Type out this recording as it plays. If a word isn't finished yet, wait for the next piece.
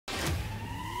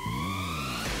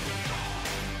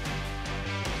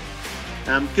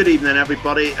Good evening,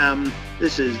 everybody.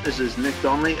 This is Nick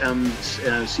Donnelly,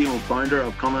 CEO and founder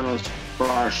of Continental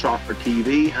Soccer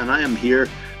TV, and I am here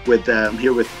with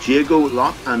Jago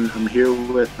Lott, and I'm here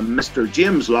with Mr.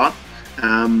 James Lott,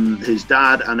 his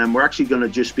dad, and we're actually going to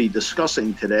just be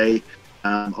discussing today.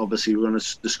 Obviously, we're going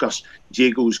to discuss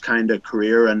Jago's kind of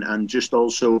career and just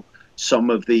also some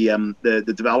of the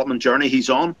development journey he's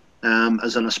on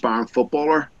as an aspiring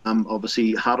footballer.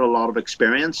 Obviously, had a lot of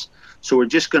experience. So we're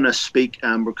just going to speak.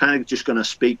 We're kind of just going to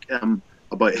speak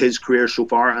about his career so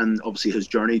far, and obviously his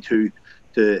journey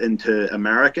into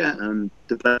America and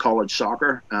to play college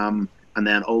soccer, and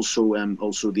then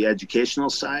also the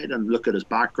educational side, and look at his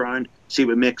background, see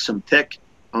what makes him tick,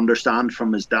 understand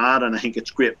from his dad, and I think it's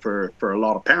great for a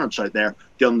lot of parents out there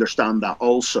to understand that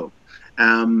also.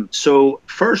 So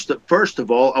first of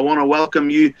all, I want to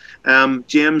welcome you,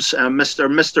 James,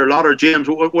 Mr. Lott or James.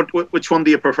 Which one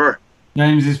do you prefer?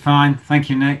 James is fine. Thank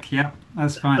you, Nick. Yep,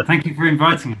 that's fine. Thank you for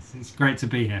inviting us. It's great to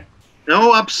be here.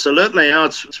 No, absolutely. No,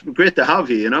 it's great to have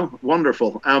you. You know,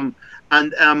 wonderful.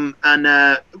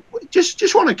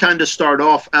 Just want to kind of start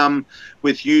off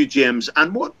with you, James.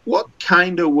 And what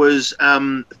kind of was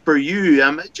for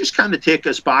you? Just kind of take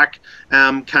us back.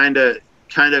 Kind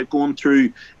of going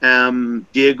through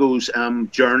Jago's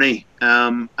journey.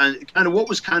 And kind of what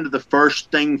was kind of the first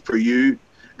thing for you?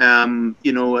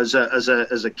 You know, as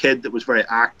a kid that was very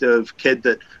active, kid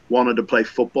that wanted to play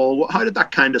football. How did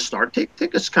that kind of start?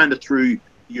 Take us kind of through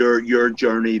your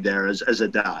journey there as a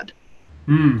dad.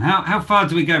 How far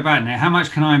do we go back now? How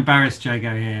much can I embarrass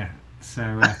Jago here?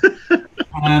 So,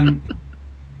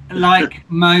 like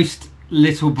most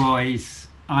little boys,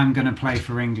 I'm going to play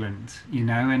for England. You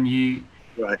know, and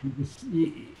Right.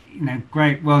 You know,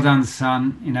 great, well done,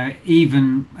 son. You know,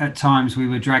 even at times we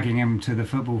were dragging him to the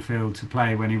football field to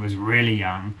play when he was really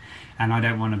young, and I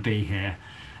don't want to be here.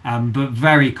 But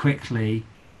very quickly,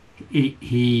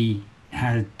 he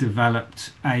had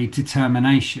developed a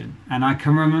determination, and I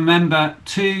can remember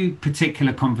two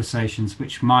particular conversations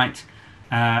which might,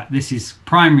 this is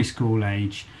primary school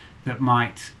age, that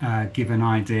might give an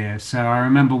idea. So I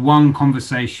remember one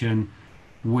conversation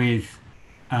with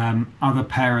other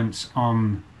parents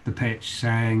on the pitch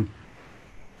saying,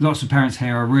 lots of parents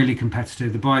here are really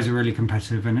competitive, the boys are really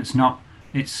competitive, and it's not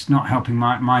helping.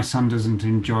 My son doesn't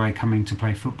enjoy coming to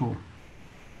play football.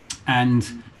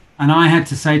 And I had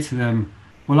to say to them,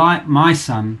 well, my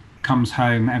son comes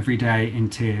home every day in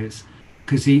tears,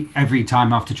 because every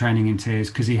time after training in tears,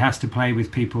 because he has to play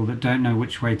with people that don't know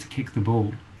which way to kick the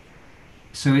ball.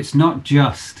 So it's not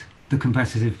just the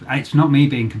competitive, it's not me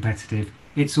being competitive,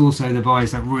 it's also the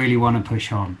boys that really want to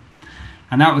push on.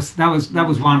 And that was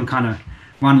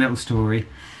one little story.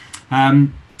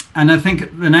 And I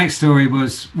think the next story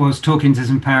was talking to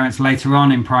some parents later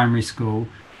on in primary school,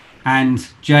 and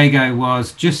Jago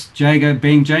was just Jago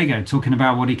being Jago, talking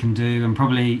about what he can do, and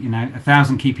probably, you know,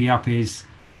 1,000 keepy uppies.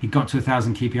 He got to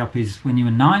 1,000 keepy uppies when you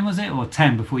were 9, was it, or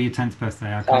 10 before your 10th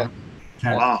birthday? I can't.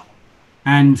 10. Wow.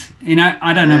 And, you know,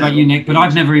 I don't know about you, Nick, but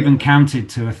I've never even counted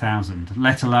to 1,000,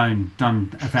 let alone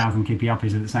done 1,000 keepy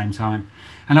uppies at the same time.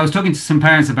 And I was talking to some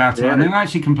parents about it, and they were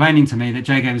actually complaining to me that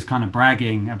Jago was kind of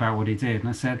bragging about what he did. And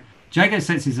I said, Jago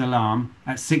sets his alarm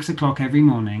at 6 o'clock every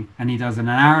morning, and he does an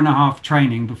hour and a half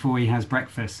training before he has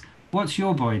breakfast. What's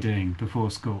your boy doing before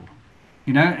school?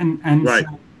 You know, and Right.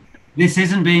 So this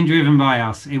isn't being driven by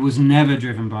us. It was never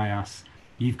driven by us.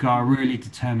 You've got a really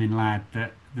determined lad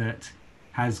that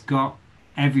has got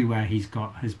everywhere he's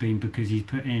got has been because he's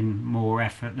put in more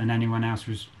effort than anyone else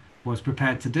was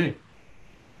prepared to do.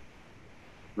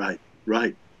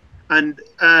 Right. And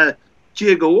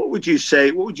Jago, what would you say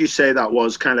that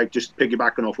was, kind of like, just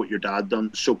piggybacking off what your dad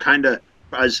done? So kind of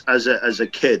as a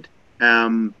kid,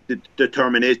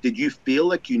 determination. Did you feel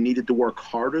like you needed to work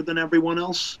harder than everyone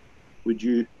else? What would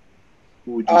you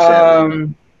say?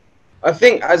 I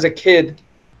think as a kid,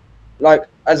 like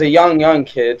as a young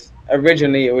kid,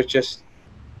 originally it was just,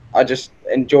 I just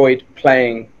enjoyed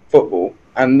playing football,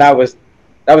 and that was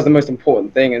the most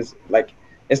important thing. Is like,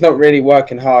 it's not really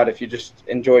working hard if you just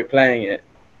enjoy playing it.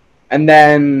 And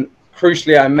then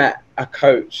crucially, I met a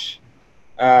coach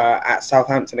at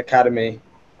Southampton Academy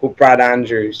called Brad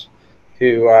Andrews,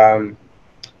 who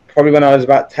probably when I was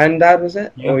about 10, Dad, was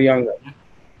it? Yeah. Or younger?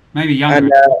 Maybe younger.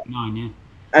 And, 9, yeah.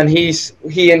 And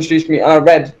he introduced me, and I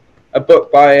read a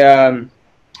book by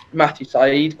Matthew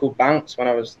Said called Bounce when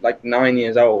I was like 9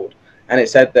 years old, and it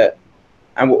said that,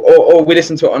 and or we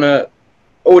listened to it on a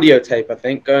audio tape, I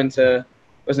think,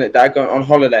 wasn't it, Dad, going on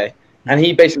holiday, and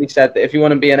he basically said that if you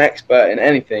want to be an expert in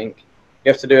anything,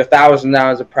 you have to do 1,000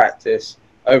 hours of practice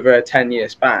over a 10-year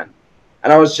span.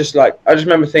 And I was just like, I just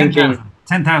remember thinking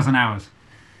 10,000 hours.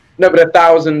 No, but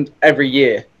 1,000 every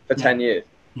year for 10 years.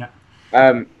 Yeah.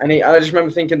 And I just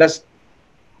remember thinking, that's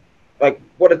like,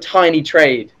 what a tiny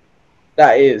trade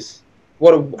that is.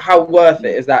 How worth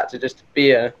it is that to just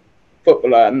be a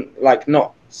footballer and like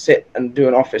not sit and do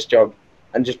an office job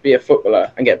and just be a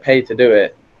footballer and get paid to do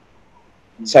it.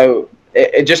 So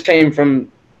it just came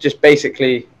from just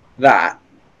basically that,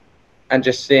 and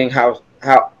just seeing how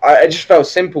it just felt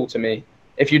simple to me.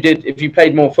 If you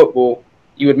played more football,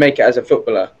 you would make it as a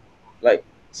footballer. Like,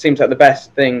 seems like the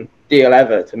best deal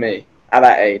ever to me at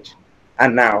that age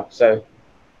and now. So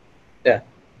yeah.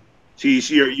 So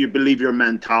you believe your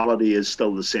mentality is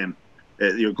still the same.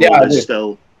 Your goal is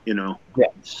still,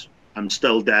 I'm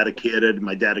still dedicated.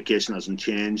 My dedication hasn't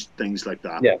changed. Things like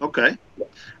that. Yeah. Okay. Yeah.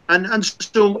 And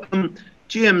so,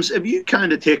 James, if you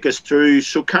kind of take us through,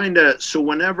 so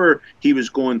whenever he was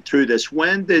going through this,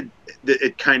 when did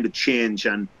it kind of change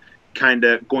and kind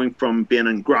of going from being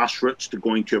in grassroots to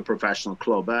going to a professional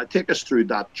club? Take us through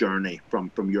that journey from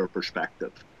your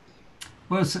perspective.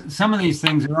 Well, some of these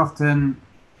things are often,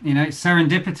 it's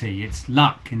serendipity. It's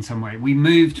luck in some way. We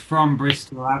moved from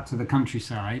Bristol out to the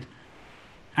countryside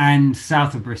and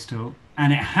south of Bristol,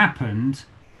 and it happened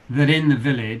that in the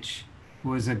village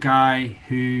was a guy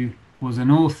who was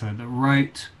an author that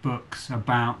wrote books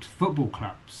about football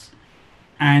clubs,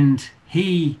 and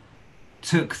he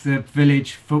took the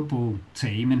village football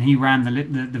team and he ran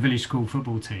the village school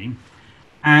football team,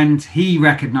 and he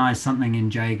recognized something in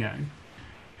Jago,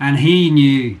 and he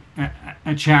knew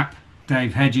a chap,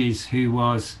 Dave Hedges, who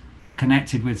was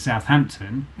connected with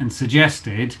Southampton, and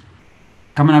suggested,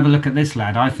 come and have a look at this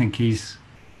lad. I think he's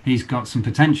got some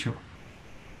potential.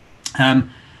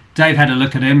 Dave had a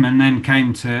look at him and then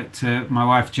came to my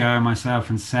wife Jo and myself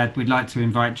and said, we'd like to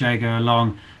invite Jago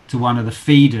along to one of the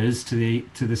feeders to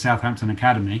the Southampton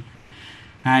Academy.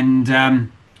 And I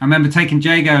remember taking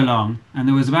Jago along, and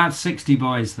there was about 60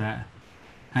 boys there,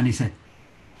 and he said,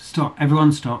 stop,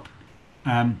 everyone stop.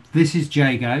 This is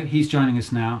Jago, he's joining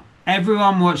us now.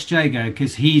 Everyone watch Jago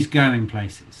because he's going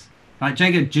places. Like,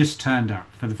 Jago just turned up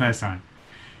for the first time.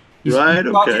 He's right,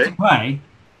 okay. To play.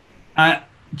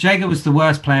 Jago was the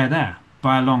worst player there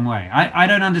by a long way. I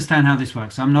don't understand how this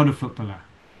works. I'm not a footballer.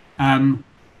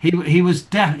 He was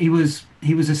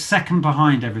a second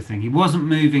behind everything. He wasn't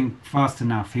moving fast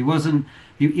enough. He wasn't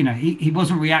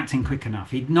reacting quick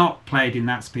enough. He'd not played in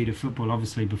that speed of football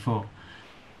obviously before.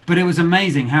 But it was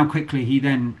amazing how quickly he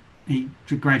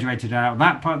graduated out of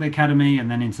that part of the academy and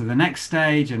then into the next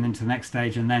stage and into the next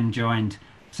stage and then joined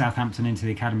Southampton into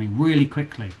the academy really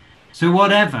quickly. So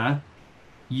whatever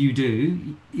you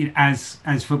do as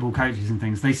football coaches and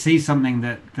things, they see something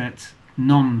that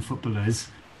non-footballers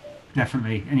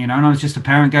definitely, and I was just a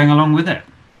parent going along with it.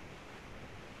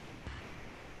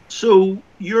 So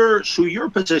your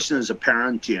position as a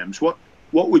parent, James, what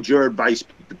would your advice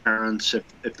be to parents if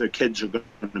their kids are going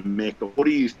to make it? What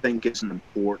do you think is an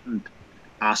important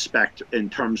aspect in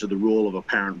terms of the role of a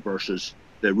parent versus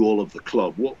the role of the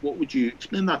club? What would you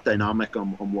explain that dynamic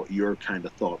on what your kind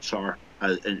of thoughts are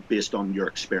based on your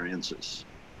experiences?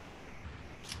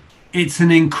 It's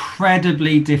an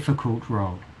incredibly difficult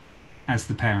role as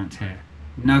the parent here,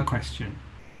 no question.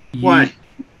 Why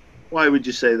would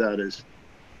you say that is?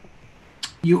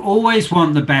 You always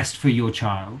want the best for your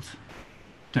child.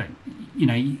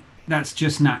 That's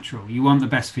just natural. You want the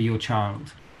best for your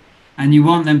child and you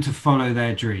want them to follow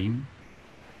their dream.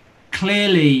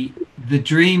 Clearly, the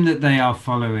dream that they are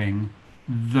following,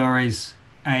 there is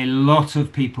a lot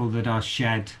of people that are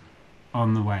shed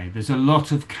on the way. There's a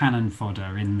lot of cannon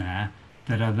fodder in there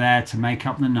that are there to make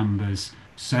up the numbers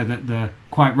so that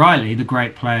quite rightly, the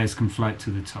great players can float to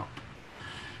the top.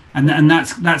 And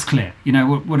that's clear.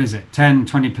 What is it?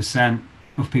 10-20%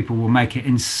 of people will make it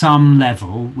in some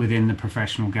level within the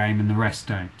professional game and the rest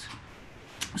don't.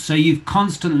 So you've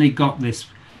constantly got this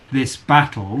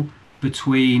battle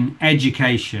between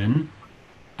education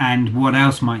and what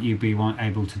else might you be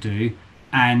able to do,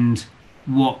 and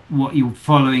what you're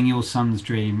following your son's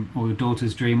dream or your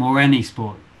daughter's dream, or any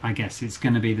sport. I guess it's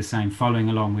going to be the same, following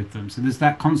along with them. So there's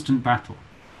that constant battle.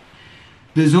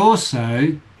 There's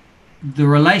also the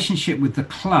relationship with the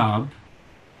club.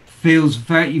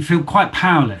 You feel quite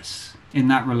powerless in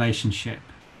that relationship.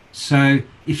 So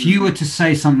if you were to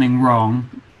say something wrong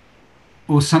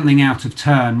or something out of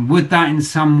turn, would that in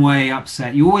some way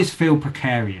upset you? Always feel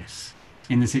precarious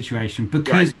in the situation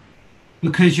because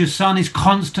your son is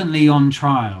constantly on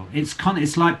trial.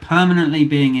 It's like permanently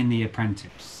being in The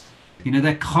Apprentice.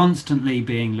 They're constantly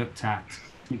being looked at,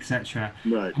 etc.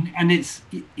 Right. And it's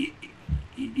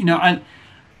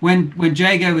when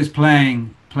Jago was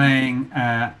playing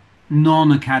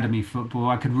non-academy football,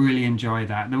 I could really enjoy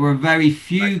that. There were very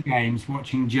few games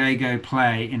watching Jago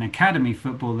play in academy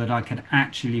football that I could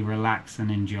actually relax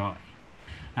and enjoy.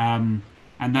 And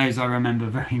those I remember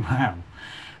very well.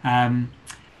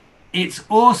 It's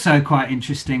also quite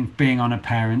interesting being on a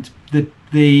parent, the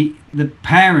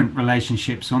parent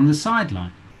relationships on the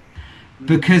sideline,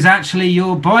 because actually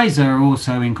your boys are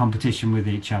also in competition with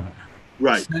each other.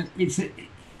 Right. So it's,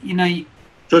 you know,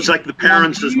 so it's like the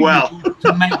parents as well.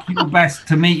 to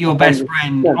meet your best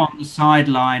friend on the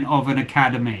sideline of an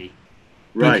academy.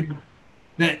 Right.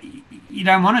 That you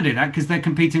don't want to do that because they're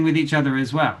competing with each other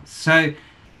as well. So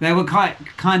they were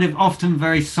kind of often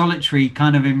very solitary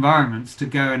kind of environments to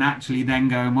go and actually then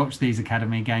go and watch these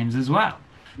academy games as well.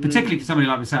 Particularly for somebody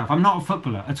like myself. I'm not a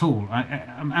footballer at all.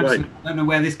 I'm absolutely, I don't know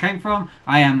where this came from.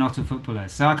 I am not a footballer.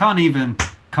 So I can't even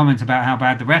comment about how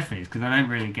bad the ref is because I don't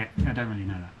really know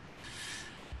that.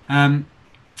 And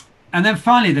then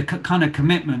finally, the kind of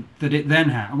commitment that it then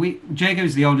had. Jago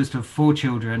is the oldest of 4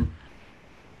 children.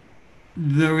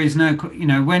 There is no,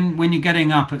 when you're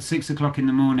getting up at 6 o'clock in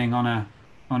the morning on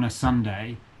a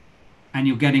Sunday, and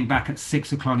you're getting back at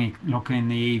 6 o'clock in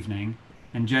the evening,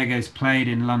 and Jago's played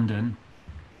in London.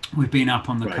 We've been up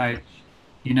on the coach.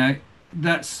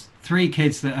 That's 3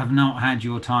 kids that have not had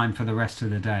your time for the rest of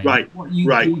the day. Right. What you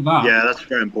give up Yeah, that's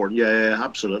very important. Yeah,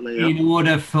 absolutely. Yeah. In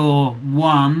order for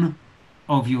one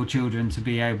of your children to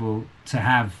be able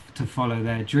to follow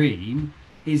their dream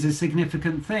is a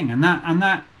significant thing, and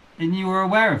you were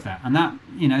aware of that, and that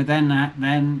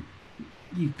then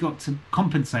you've got to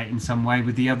compensate in some way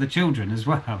with the other children as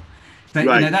well. So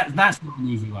that's not an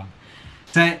easy one.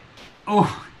 So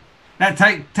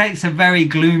that takes a very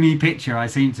gloomy picture. I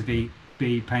seem to be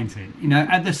painting.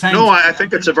 At the same. No, time, I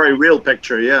think it's a very real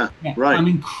picture. Yeah. Right. I'm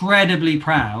incredibly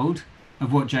proud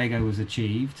of what Jago has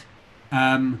achieved.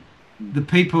 The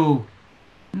people,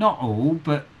 not all,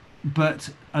 but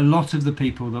a lot of the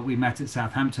people that we met at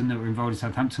Southampton that were involved in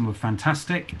Southampton were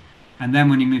fantastic. And then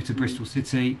when he moved to Bristol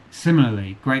City,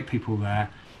 similarly, great people there.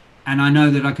 And I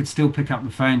know that I could still pick up the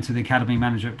phone to the academy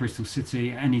manager at Bristol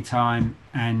City at any time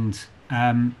and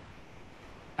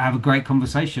have a great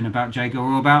conversation about Jago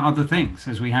or about other things,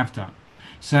 as we have done.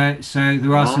 So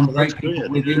there are some great people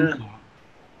within that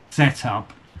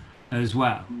setup as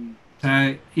well. So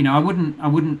I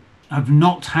wouldn't have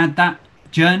not had that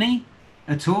journey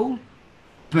at all,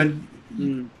 but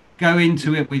go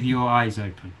into it with your eyes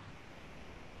open.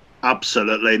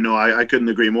 Absolutely, no, I couldn't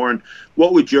agree more. And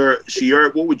what would your bits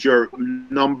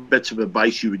of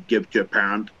advice you would give to a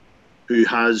parent who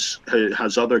has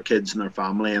other kids in their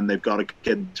family and they've got a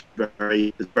kid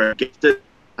very gifted,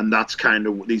 and that's kind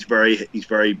of he's very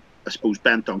I suppose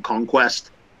bent on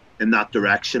conquest in that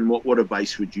direction? What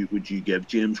advice would you give,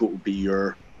 James? What would be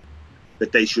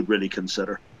that they should really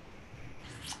consider?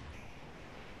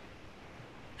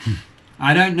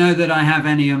 I don't know that I have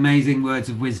any amazing words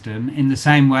of wisdom. In the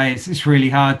same way, it's really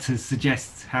hard to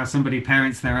suggest how somebody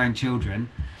parents their own children.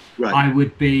 Right. I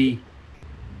would be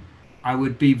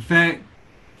very,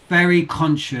 very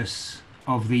conscious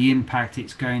of the impact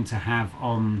it's going to have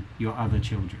on your other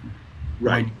children.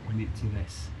 Right. When you commit to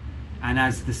this. And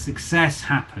as the success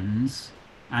happens,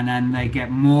 and then they get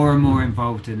more and more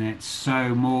involved in it,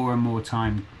 so more and more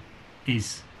time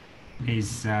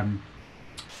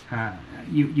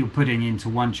you're putting into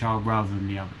one child rather than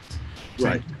the others. So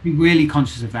right. Be really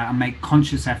conscious of that and make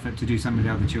conscious effort to do something with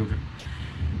the other children.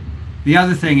 The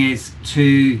other thing is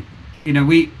to,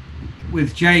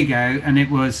 with Jago, and it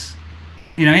was,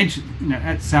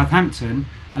 at Southampton,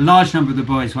 a large number of the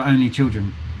boys were only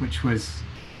children, which was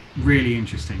really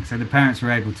interesting. So the parents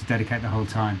were able to dedicate the whole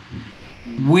time.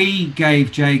 We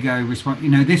gave Jago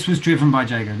this was driven by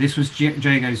Jago. This was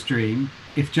Jago's dream.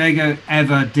 If Jago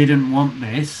ever didn't want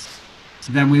this,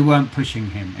 then we weren't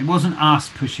pushing him. It wasn't us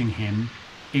pushing him.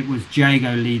 It was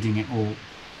Jago leading it all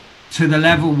to the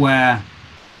level where,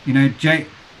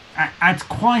 at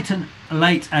quite a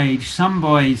late age, some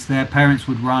boys, their parents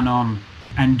would run on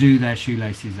and do their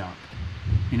shoelaces up.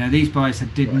 These boys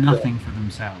did nothing for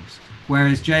themselves.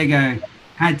 Whereas Jago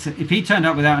had to, if he turned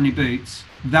up without any boots,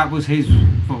 that was his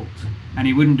fault, and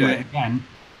he wouldn't do it again.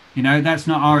 That's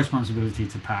not our responsibility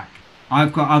to pack.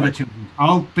 I've got other children.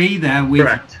 I'll be there with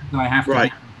you. I have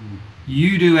to.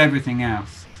 You do everything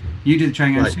else. You do the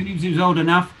training. As soon as he was old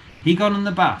enough, he got on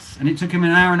the bus, and it took him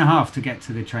an hour and a half to get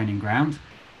to the training ground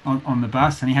on the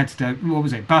bus, and he had to do, what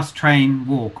was it, bus, train,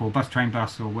 walk, or bus, train,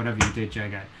 bus, or whatever you did,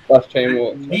 Jago. Bus, train,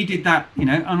 walk. He did that, and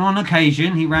on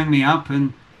occasion, he rang me up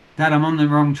and, Dad, I'm on the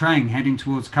wrong train heading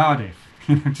towards Cardiff.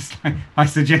 Just like, I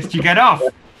suggest you get off.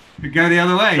 Go the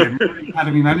other way. And the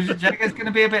academy manager, Jago's going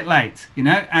to be a bit late,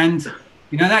 and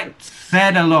You know, that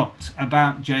said a lot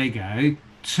about Jago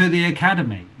to the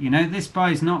academy. You know, this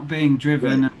guy's not being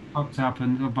driven Right. and popped up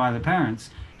and by the parents.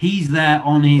 He's there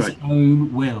on his Right.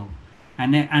 own will.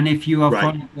 And if you are Right.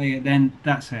 following it, then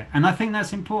that's it. And I think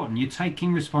that's important. You're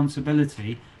taking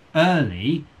responsibility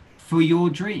early for your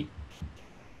dream.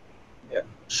 Yeah.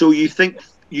 So you think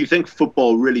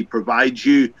football really provides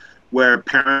you where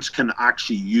parents can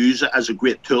actually use it as a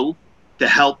great tool to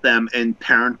help them in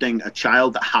parenting a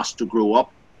child that has to grow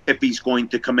up if he's going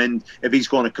to come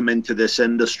into this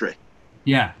industry.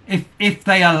 Yeah, if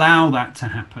they allow that to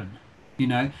happen, you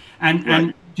know. Right.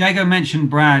 And Jago mentioned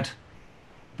Brad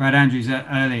Andrews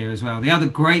earlier as well. The other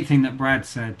great thing that Brad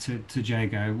said to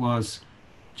Jago was,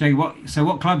 Jago,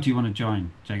 what club do you want to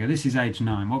join? Jago, this is age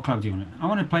 9. What club do you want to? I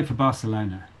want to play for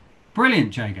Barcelona.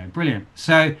 Brilliant, Jago, brilliant.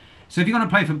 So if you're going to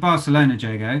play for Barcelona,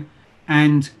 Jago,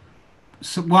 and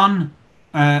so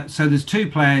so there's two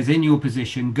players in your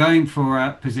position going for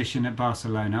a position at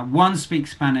Barcelona. One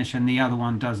speaks Spanish and the other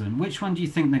one doesn't. Which one do you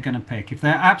think they're going to pick? If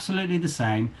they're absolutely the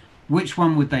same, which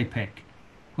one would they pick?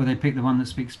 Well, they pick the one that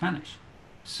speaks Spanish.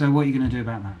 So what are you going to do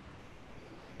about that?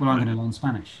 Well, I'm Right. going to learn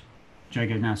Spanish.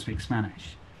 Jago now speaks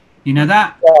Spanish. You know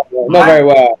Right. that? Not very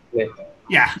well, actually.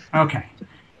 Yeah. Okay.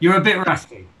 You're a bit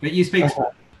rusty, but you speak.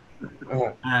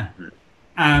 Uh-huh. Uh,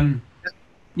 um,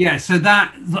 yeah. So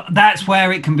that's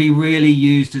where it can be really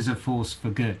used as a force for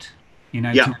good. You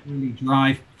know, Yeah. to really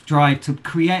drive to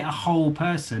create a whole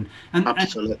person,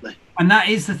 Absolutely. and that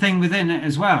is the thing within it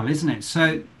as well, isn't it?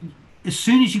 So as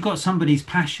soon as you've got somebody's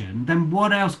passion, then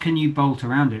what else can you bolt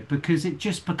around it? Because it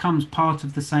just becomes part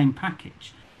of the same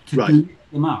package to Right.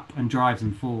 lift them up and drive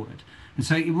them forward. And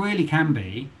so it really can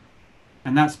be,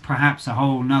 and that's perhaps a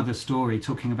whole nother story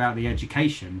talking about the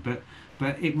education, but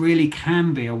it really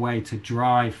can be a way to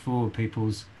drive forward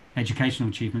people's educational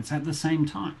achievements at the same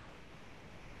time.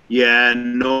 Yeah,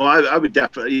 no, I would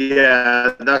definitely,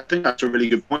 yeah, I think that's a really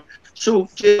good point. So,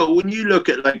 Jill, when you look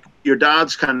at like your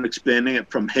dad's kind of explaining it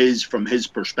from his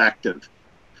perspective,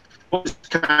 what's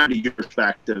kind of your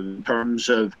perspective in terms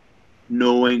of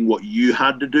knowing what you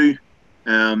had to do,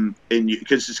 in you,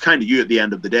 because it's kind of you at the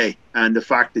end of the day, and the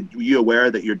fact that you're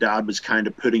aware that your dad was kind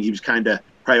of he was kind of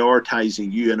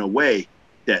prioritizing you in a way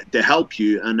that to help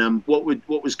you, and what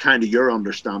was kind of your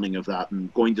understanding of that,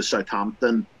 and going to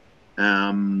Southampton,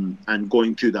 and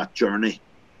going through that journey,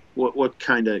 what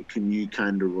kind of can you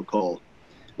kind of recall?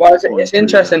 Well, it's, Going it's through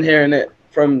interesting that? hearing it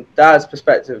from Dad's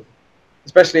perspective,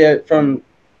 especially from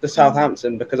the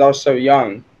Southampton, because I was so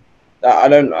young that I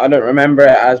don't remember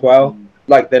it as well,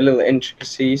 like the little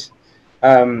intricacies.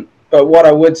 But what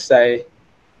I would say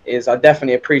is I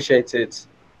definitely appreciated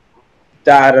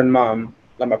Dad and Mum,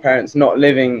 like my parents, not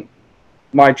living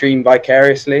my dream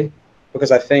vicariously,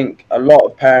 because I think a lot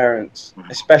of parents,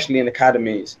 especially in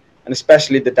academies and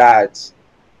especially the dads,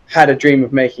 had a dream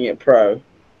of making it pro,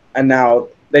 and now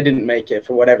they didn't make it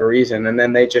for whatever reason, and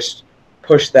then they just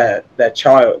push their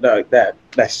child, their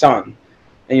son.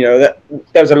 And you know that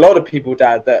there was a lot of people,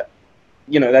 Dad, that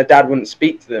their dad wouldn't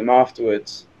speak to them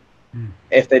afterwards Mm.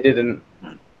 if they didn't,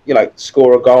 like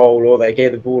score a goal or they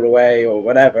gave the ball away or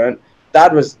whatever. And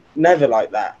Dad was never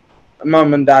like that.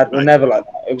 Mum and Dad were Right. never like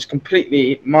that. It was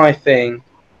completely my thing,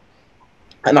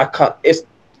 and I can't. It's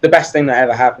the best thing that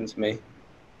ever happened to me.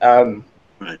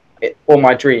 Right. Or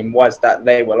my dream was that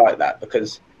they were like that,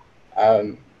 because,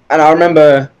 and I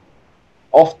remember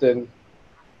often,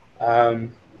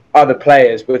 other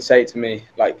players would say to me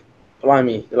like,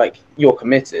 "Blimey, like you're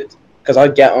committed," because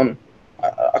I'd get on.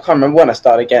 I can't remember when I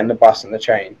started getting the bus and the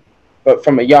train, but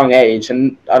from a young age,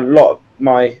 and a lot of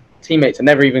my teammates had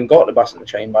never even got the bus and the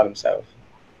train by themselves,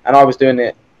 and I was doing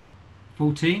it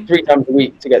 14? 3 times a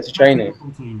week to get to 13 or training.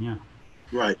 14, yeah.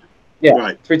 Right. Yeah,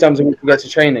 Right. 3 times a week to get to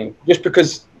training, just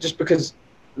because,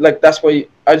 like that's what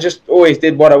I just always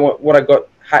did what I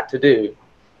had to do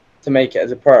to make it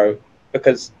as a pro,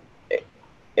 because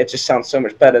it just sounds so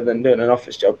much better than doing an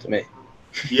office job to me.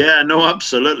 Yeah, no,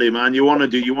 absolutely, man. You want to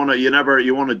do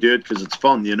it because it's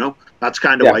fun, That's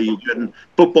kind of Yeah, why you do it. And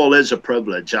football is a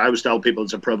privilege. I always tell people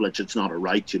it's a privilege. It's not a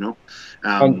right.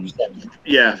 100%.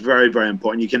 Yeah, very, very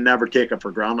important. You can never take it for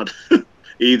granted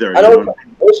either, And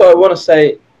also, I want to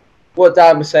say what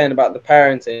Dad was saying about the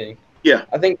parenting. Yeah.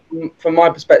 I think from my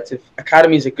perspective,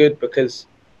 academies are good because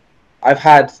I've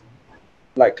had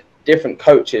like different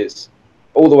coaches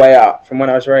all the way up from when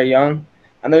I was very young,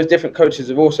 and those different coaches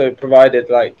have also provided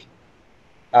like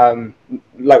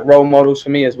role models for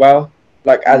me as well,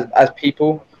 like as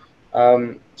people.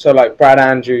 So like Brad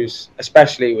Andrews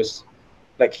especially was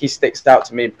like, he sticks out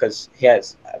to me because he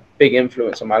has a big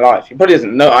influence on my life. He probably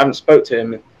doesn't know. I haven't spoke to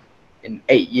him in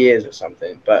 8 years or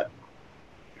something, but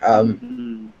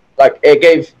like it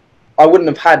gave. I wouldn't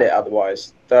have had it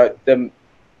otherwise. The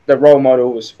role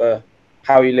models for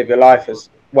how you live your life as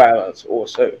well as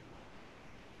also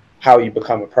how you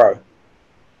become a pro.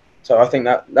 So I think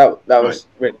that Right. was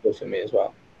really good for me as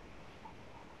well.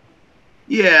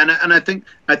 Yeah, and I think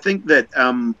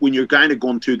that when you're kind of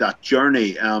going through that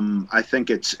journey, I think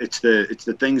it's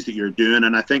the things that you're doing,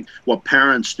 and I think what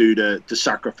parents do to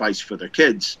sacrifice for their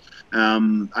kids.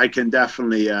 I can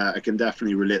definitely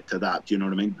relate to that. You know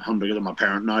what I mean? I'm a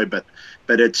parent now, but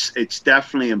it's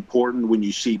definitely important when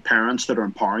you see parents that are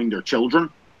empowering their children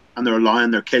and they're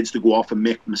allowing their kids to go off and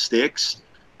make mistakes.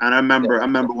 And Yeah, I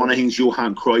remember one of the things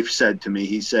Johan Cruyff said to me.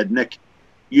 He said, "Nick,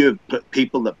 you have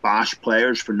people that bash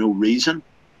players for no reason."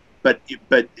 But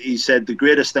he said the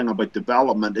greatest thing about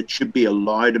development, it should be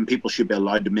allowed, and people should be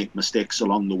allowed to make mistakes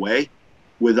along the way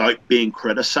without being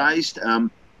criticised,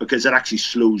 because it actually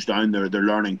slows down their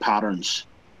learning patterns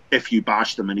if you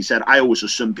bash them. And he said, I always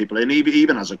assume people, and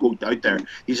even as a coach out there,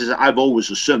 he says, I've always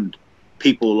assumed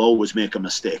people will always make a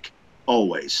mistake,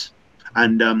 always, yeah,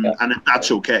 and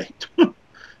that's okay.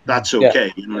 That's yeah,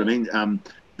 okay. You know what I mean?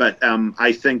 But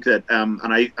I think that, and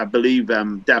I believe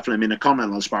definitely, I mean, a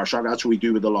Continental Aspire Soccer, that's what we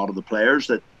do with a lot of the players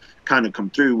that kind of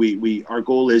come through. Our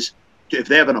goal is, if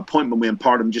they have an appointment, we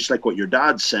impart them just like what your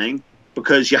dad's saying,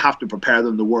 because you have to prepare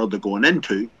them the world they're going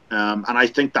into. And I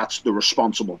think that's the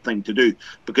responsible thing to do,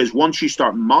 because once you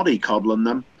start mollycoddling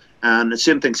them, and the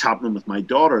same thing's happening with my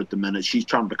daughter at the minute, she's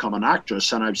trying to become an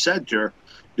actress, and I've said to her,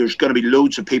 there's going to be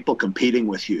loads of people competing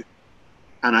with you.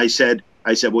 And I said,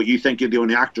 well, you think you're the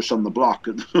only actress on the block.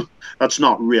 That's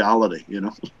not reality, you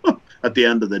know, at the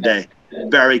end of the day.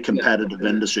 Very competitive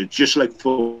industry, just like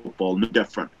football, no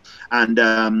different. And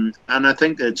I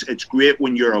think it's great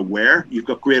when you're aware. You've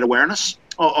got great awareness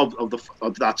of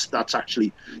that's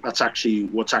actually what's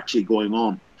actually going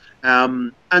on.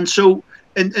 And so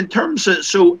in terms of,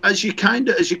 so as you kind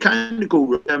of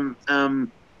go,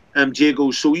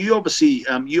 Jago, so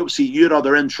you had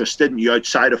other interests, didn't you,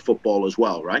 outside of football as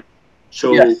well, right?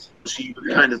 So yes. you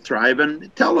were kind of thriving.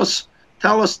 Just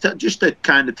to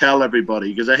kind of tell everybody,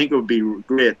 because I think it would be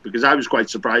great, because I was quite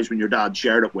surprised when your dad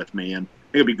shared it with me, and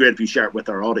I think it'd be great if you share it with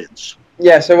our audience.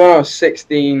 Yeah. So when I was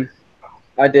 16,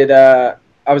 I did. I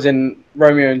was in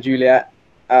Romeo and Juliet.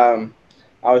 I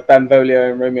was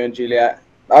Benvolio in Romeo and Juliet.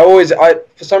 For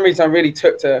some reason, I really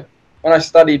took to when I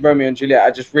studied Romeo and Juliet.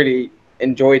 I just really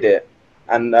enjoyed it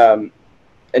and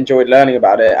enjoyed learning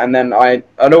about it. And then I'd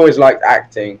always liked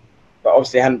acting, but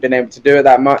obviously hadn't been able to do it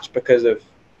that much because of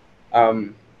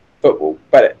football.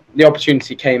 But the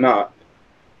opportunity came up,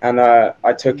 and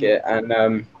I took it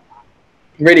and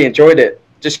really enjoyed it.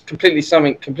 Just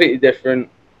something completely different.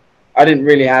 I didn't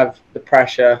really have the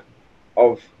pressure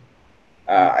of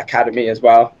academy as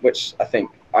well, which I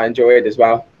think I enjoyed as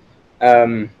well.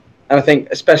 And I think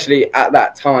especially at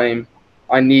that time,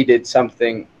 I needed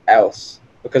something else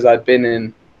because I'd been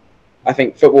in. I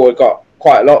think football had got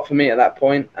quite a lot for me at that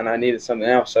point, and I needed something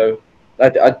else. So I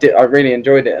really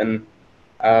enjoyed it and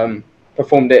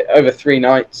performed it over 3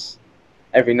 nights,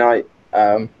 every night.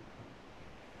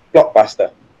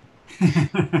 Blockbuster.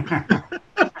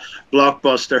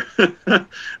 Blockbuster.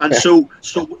 And Yeah. so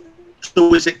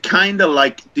is it kind of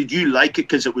like, did you like it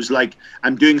because it was like,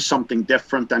 I'm doing something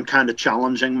different, I'm kind of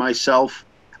challenging myself,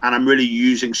 and I'm really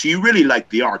using, so you really like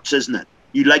the arts, isn't it?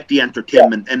 You like the Yeah.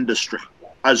 entertainment industry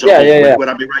as a Yeah. whole. Yeah. Yeah. Would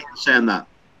I be right in saying that?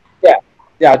 Yeah.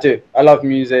 Yeah. I do. I love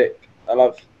music. I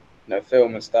love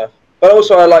film and stuff. But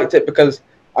also I liked it because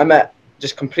I met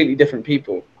just completely different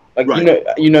people. Like Right,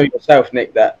 you know yourself,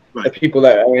 Nick, that the right. people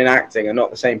that are in acting are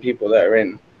not the same people that are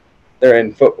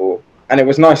in football. And it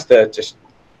was nice to just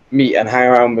meet and hang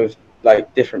around with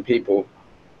like different people.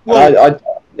 And Well,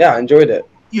 I enjoyed it.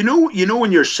 you know,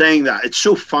 when you're saying that, it's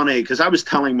so funny, because I was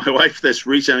telling my wife this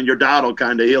recently, and your dad will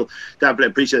kind of, he'll definitely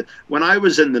appreciate it. When I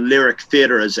was in the Lyric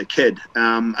Theatre as a kid,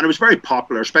 and it was very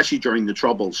popular, especially during the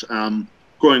Troubles,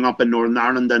 growing up in Northern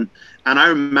Ireland, and I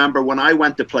remember when I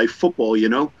went to play football, you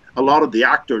know, a lot of the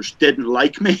actors didn't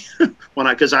like me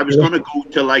because I was going to go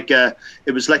to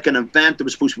it was like an event that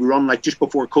was supposed to be run like just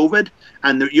before COVID,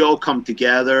 and you all come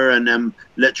together, and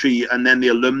literally, and then the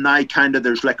alumni kind of,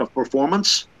 there's like a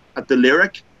performance at the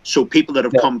Lyric. So people that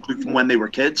have Yeah. come through from when they were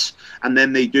kids, and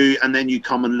then and then you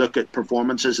come and look at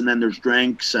performances, and then there's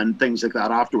drinks and things like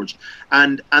that afterwards.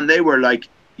 And they were like,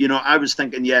 you know, I was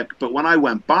thinking, yeah, but when I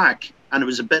went back, and it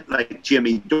was a bit like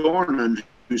Jimmy Dornan,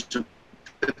 who's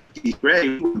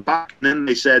Gray, went back, and then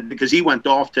they said, because he went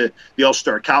off to the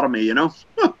Ulster Academy, you know,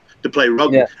 to play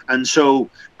rugby. Yeah. And so,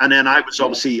 and then I was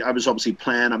obviously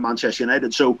playing at Manchester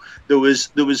United. So there was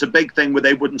a big thing where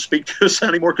they wouldn't speak to us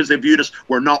anymore because they viewed us,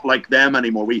 we're not like them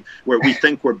anymore. We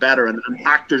think we're better, and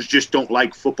actors just don't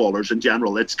like footballers in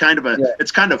general. It's kind of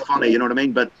it's kind of funny, you know what I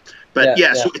mean? But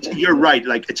so you're right.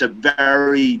 Like, it's a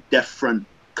very different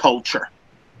culture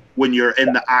when you're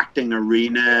in the acting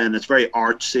arena, and it's very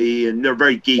artsy and they're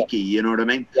very geeky, you know what I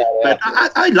mean? But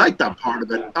I like that part of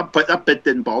it. That bit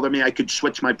didn't bother me. I could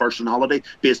switch my personality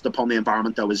based upon the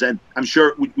environment I was in. I'm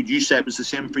sure, would you say it was the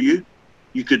same for you?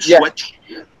 You could switch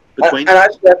between? And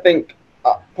actually, I think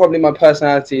probably my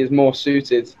personality is more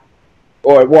suited,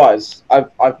 or it was,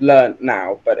 I've learned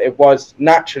now, but it was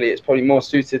naturally, it's probably more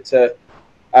suited to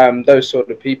those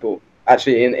sort of people,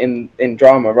 actually, in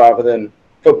drama rather than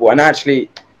football. And actually,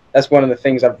 that's one of the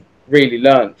things I've really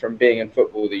learned from being in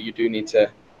football, that you do need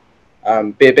to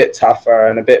be a bit tougher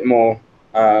and a bit more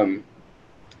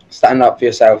stand up for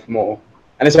yourself more.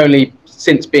 And it's only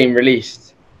since being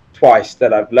released twice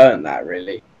that I've learned that,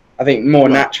 really. I think more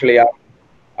naturally,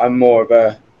 I'm more of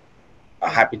a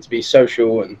happy to be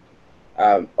social, and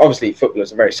obviously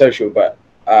footballers are very social, but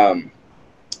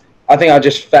I think I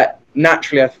just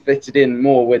naturally I fitted in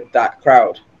more with that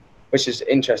crowd, which is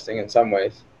interesting in some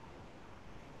ways.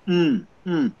 And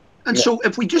so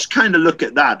if we just kind of look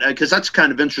at that, because that's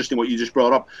kind of interesting what you just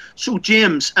brought up. So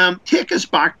James, take us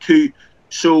back to,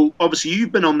 so obviously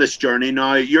you've been on this journey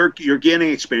now, you're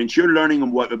gaining experience, you're learning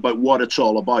about what it's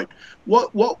all about.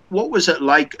 What was it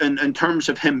like in terms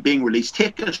of him being released?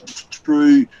 Take us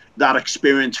through that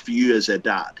experience for you as a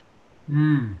dad.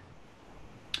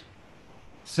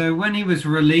 So when he was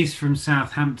released from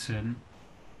Southampton,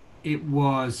 it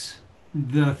was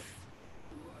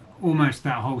almost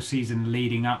that whole season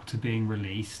leading up to being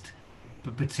released,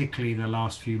 but particularly the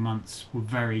last few months were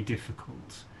very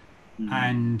difficult.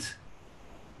 And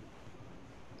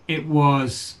there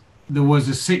was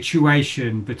a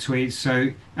situation between,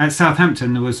 so at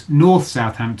Southampton there was North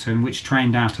Southampton, which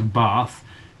trained out of Bath,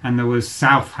 and there was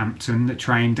Southampton that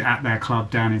trained at their club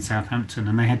down in Southampton,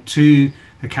 and they had two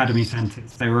academy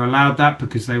centres. They were allowed that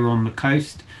because they were on the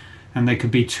coast and they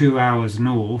could be 2 hours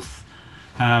north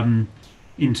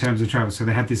in terms of travel. So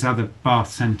they had this other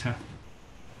Bath centre,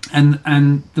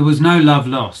 and there was no love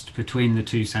lost between the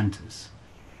two centres.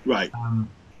 Right.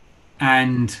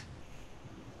 And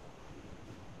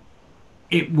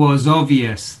it was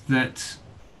obvious that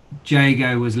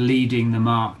Jago was leading the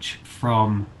march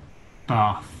from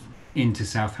Bath into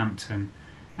Southampton,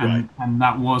 and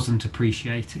that wasn't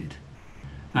appreciated.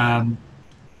 And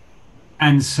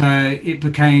so it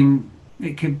became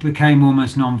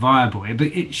almost non-viable.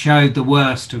 It showed the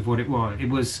worst of what it was.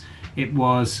 It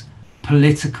was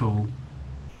political,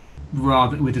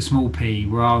 rather, with a small p,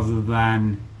 rather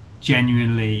than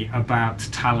genuinely about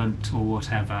talent or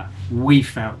whatever. We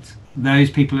felt those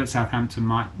people at Southampton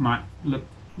might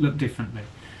look differently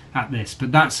at this,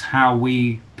 but that's how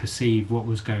we perceived what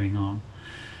was going on.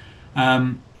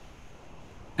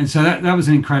 And so that was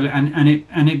an incredible,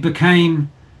 and it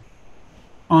became,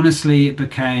 honestly, it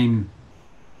became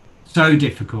so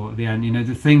difficult at the end. You know,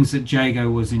 the things that Jago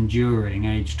was enduring,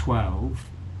 age 12,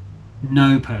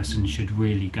 no person should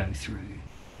really go through,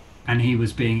 and he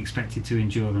was being expected to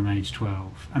endure them age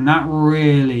 12, and that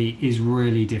really is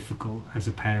really difficult as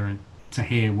a parent to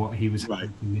hear what he was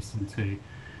having to listen to,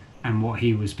 and what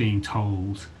he was being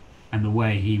told, and the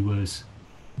way he was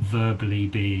verbally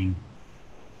being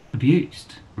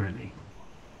abused, really.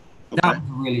 That was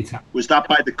really tough. Was that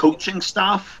by the coaching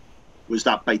staff? Was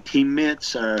that by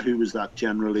teammates? Who was that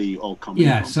generally all coming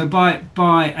from? So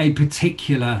by a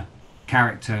particular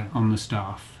character on the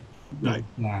staff,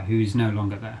 who's no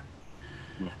longer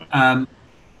there.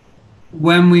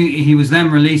 When he was then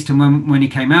released, and when he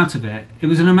came out of it, it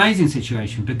was an amazing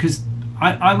situation, because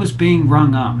I was being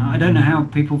rung up. I don't know how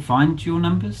people find your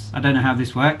numbers. I don't know how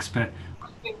this works, but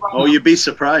you'd be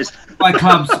surprised. By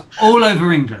clubs all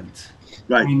over England,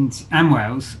 and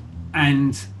Wales,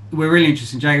 and we're really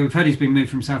interested in Jago. We've heard he's been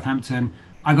moved from Southampton.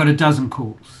 I got a dozen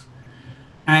calls,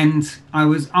 and I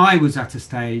was at a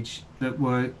stage that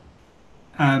were,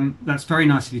 that's very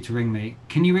nice of you to ring me.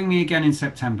 Can you ring me again in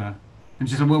September? And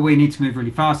just like, well, we need to move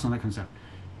really fast and all that kind of stuff.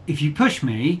 If you push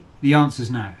me, the answer's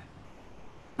no.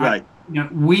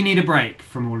 We need a break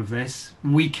from all of this.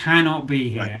 We cannot be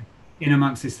here in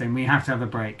amongst this thing. We have to have a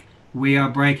break. We are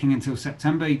breaking until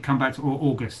September. You come back to, or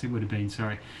August, it would have been,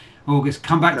 sorry. August,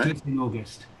 come back to us in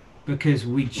August, because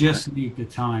we just need the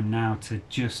time now to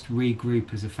just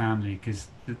regroup as a family, because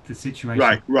the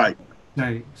situation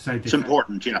so different. It's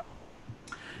important.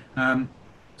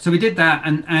 So we did that,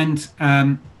 and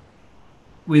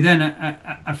we then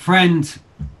a friend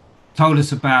told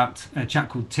us about a chap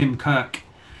called Tim Kirk,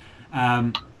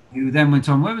 who then went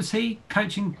on. Where was he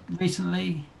coaching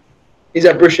recently? He's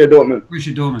at Borussia Dortmund.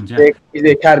 Borussia Dortmund, yeah. He's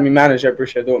the academy manager at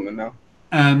Borussia Dortmund now.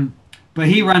 But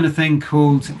he ran a thing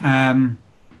called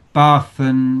Bath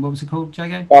and what was it called,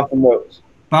 Jago? Bath and Wilts.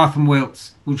 Bath and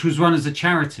Wilts, which was run as a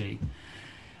charity,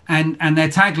 and their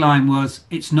tagline was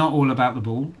 "It's not all about the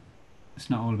ball. It's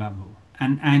not all about the ball."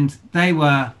 And they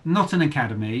were not an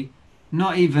academy,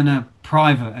 not even a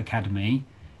private academy.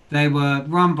 They were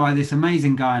run by this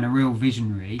amazing guy and a real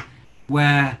visionary,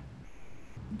 where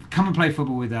come and play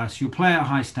football with us. You'll play at a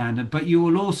high standard, but you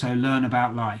will also learn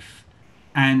about life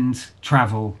and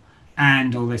travel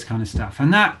and all this kind of stuff.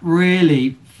 And that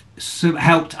really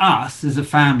helped us as a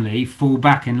family fall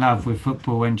back in love with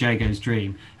football and Jago's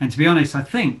dream. And to be honest, I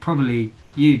think probably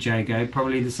you, Jago,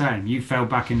 probably the same. You fell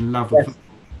back in love with football.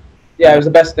 Yeah, it was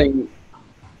the best thing,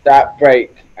 that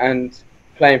break, and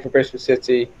playing for Bristol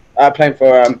City, playing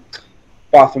for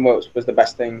Bath and Wilts was the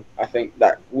best thing I think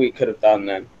that we could have done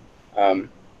then.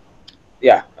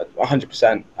 Yeah,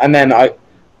 100%. And then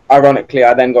ironically,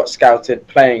 I then got scouted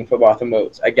playing for Bath and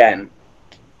Wilts again.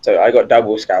 So I got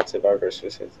double scouted by Bristol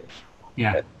City.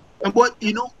 Yeah. And what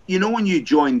you know when you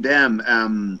joined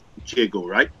them, Jago,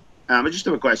 right? I just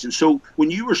have a question. So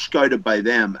when you were scouted by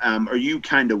them, or you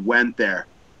kind of went there,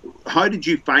 how did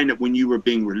you find it when you were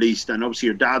being released? And obviously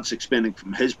your dad's explaining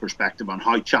from his perspective on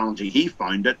how challenging he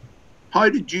found it. How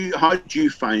did you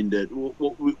find it?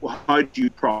 How did you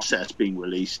process being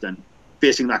released and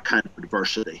facing that kind of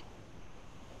adversity?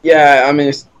 Yeah, I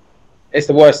mean it's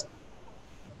the worst.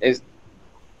 It's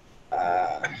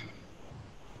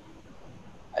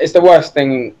the worst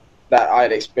thing that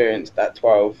I'd experienced at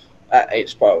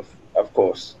age 12, of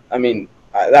course. I mean,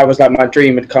 that was like my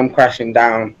dream had come crashing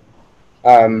down.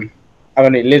 I've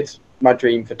only lived my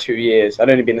dream for 2 years. I'd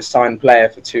only been a signed player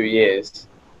for 2 years.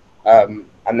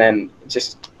 And then it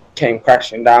just came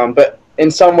crashing down. But in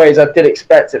some ways I did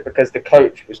expect it, because the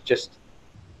coach was just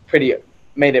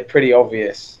made it pretty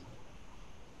obvious.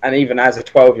 And even as a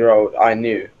 12-year-old, I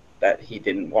knew that he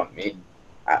didn't want me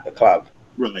at the club.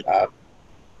 Right.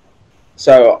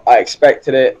 So I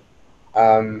expected it.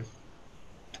 And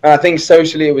I think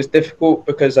socially it was difficult,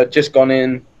 because I'd just gone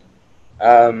in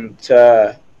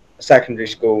to secondary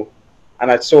school,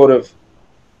 and I'd sort of,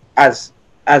 as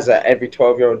every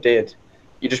 12-year-old did,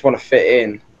 you just want to fit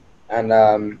in. And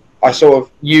I sort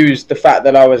of used the fact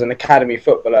that I was an academy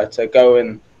footballer to go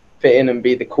and fit in and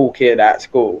be the cool kid at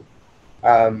school.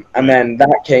 And then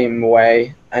that came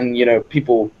away, and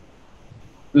people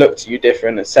looked at you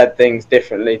different and said things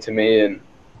differently to me, and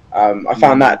I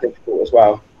found that difficult as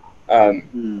well.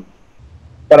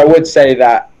 But I would say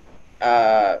that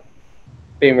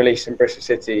being released in Bristol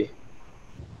City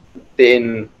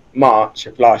in March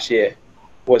of last year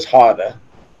was harder.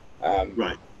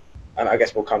 Right. And I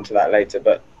guess we'll come to that later.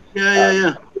 But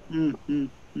yeah.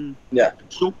 Yeah.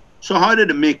 So how did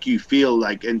it make you feel,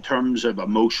 like, in terms of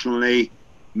emotionally,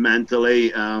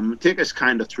 mentally? Take us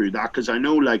kind of through that, because I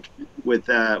know, like, with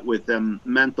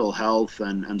mental health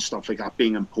and stuff like that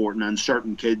being important, and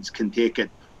certain kids can take it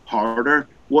harder.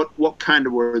 What kind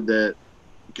of were the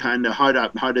kind of how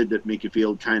did it make you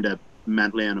feel, kind of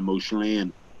mentally and emotionally,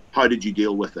 and how did you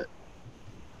deal with it?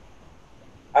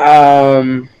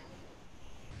 I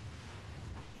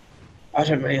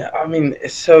don't really. I mean,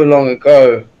 it's so long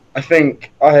ago. I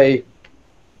think I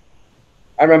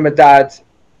remember Dad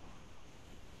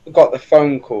got the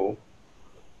phone call,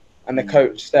 and the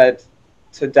coach said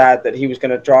to Dad that he was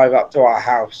going to drive up to our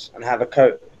house and have a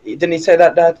Didn't he say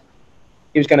that, Dad?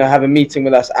 He was going to have a meeting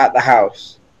with us at the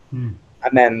house, and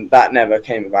then that never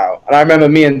came about. And I remember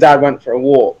me and Dad went for a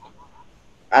walk,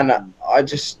 and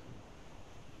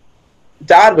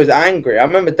Dad was angry. I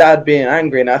remember Dad being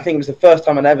angry, and I think it was the first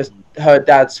time I'd ever heard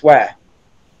Dad swear.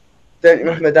 Don't you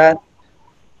remember, Dad?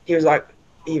 He was like,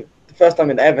 the first time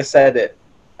he'd ever said it,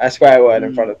 a swear word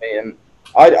in front of me. And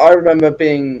I remember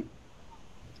being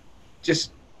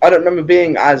I don't remember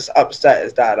being as upset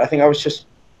as Dad. I think I was just,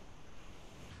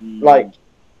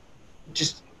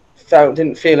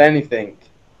 didn't feel anything.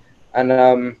 And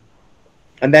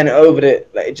then over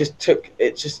it, like, it just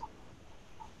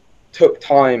took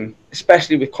time,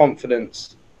 especially with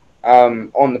confidence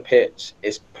on the pitch.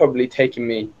 It's probably taken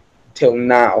me till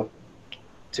now,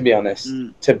 to be honest,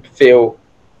 to feel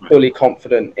fully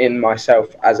confident in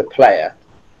myself as a player,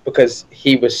 because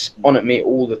he was on at me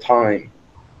all the time.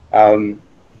 And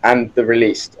the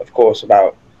release, of course,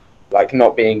 about like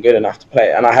not being good enough to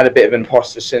play. And I had a bit of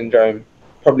imposter syndrome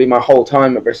probably my whole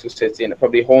time at Bristol City, and it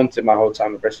probably haunted my whole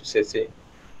time at Bristol City.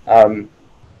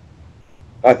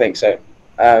 I think so.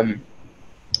 And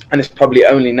it's probably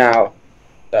only now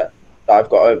that that I've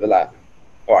got over that,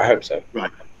 or I hope so.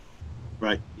 Right.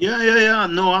 Right. Yeah.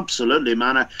 No, absolutely,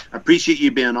 man. I appreciate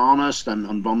you being honest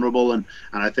and vulnerable, and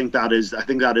I think that is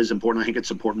important. I think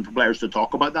it's important for players to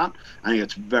talk about that. I think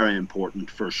it's very important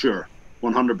for sure,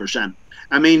 100%.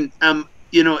 I mean,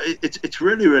 it's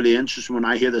really really interesting when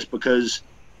I hear this, because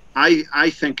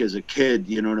I think as a kid,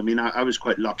 you know what I mean. I was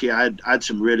quite lucky. I had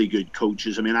some really good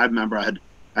coaches. I mean, I remember I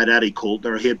had Eddie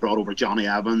Coulter. He had brought over Johnny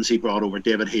Evans. He brought over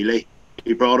David Healy.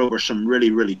 He brought over some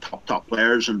really really top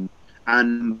players,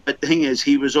 but the thing is,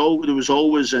 there was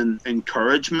always an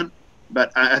encouragement.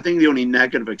 But I think the only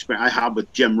negative experience I had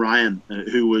with Jim Ryan,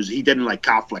 he didn't like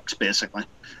Catholics basically.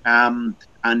 Remember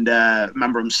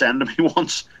him saying to me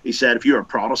once, he said, "If you're a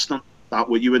Protestant,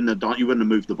 you wouldn't have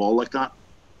moved the ball like that."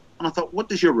 And I thought, what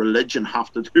does your religion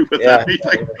have to do with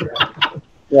anything?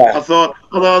 Yeah. I thought,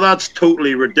 although that's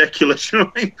totally ridiculous, you know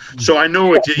what I mean? So I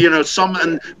know it,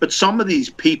 but some of these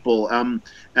people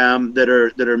that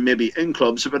are maybe in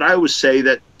clubs, but I always say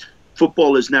that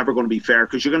football is never going to be fair,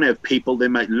 because you're going to have people, they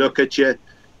might look at you,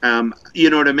 you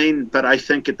know what I mean? But I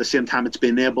think at the same time, it's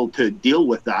being able to deal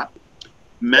with that,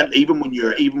 even when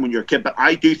you're a kid. But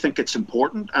I do think it's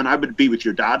important, and I would be with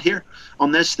your dad here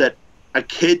on this, that a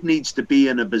kid needs to be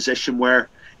in a position where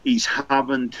he's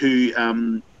having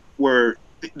to where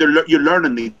you're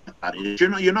learning that age.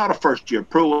 You're not a first year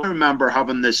pro. I remember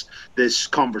having this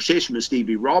conversation with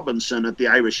Stevie Robinson at the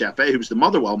Irish FA, who was the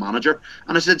Motherwell manager,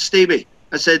 and I said, Stevie,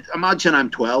 I said, imagine I'm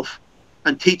 12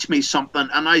 and teach me something.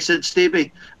 And I said,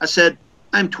 Stevie, I said,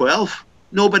 I'm 12.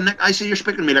 No, but Nick, I said, you're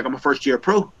speaking to me like I'm a first year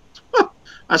pro.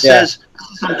 I says,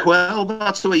 I'm 12.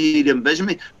 That's the way you need to envision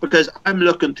me, because I'm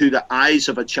looking through the eyes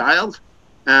of a child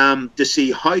to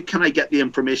see how can I get the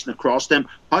information across them,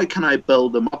 how can I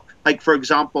build them up. Like, for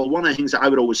example, one of the things that I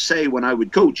would always say when I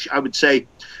would coach, I would say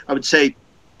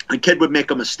a kid would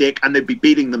make a mistake and they'd be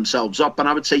beating themselves up, and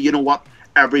I would say, you know what,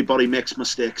 everybody makes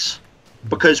mistakes.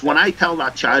 Because when I tell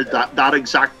that child that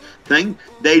exact thing,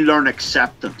 they learn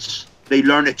acceptance. They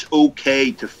learn it's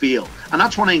okay to fail. And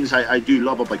that's one of the things I do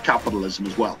love about capitalism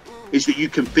as well, is that you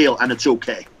can fail and it's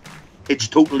okay. It's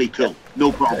totally cool,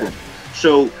 no problem.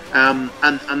 So, and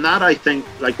that, I think,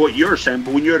 like what you're saying,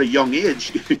 but when you're at a young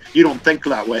age, you don't think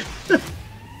that way.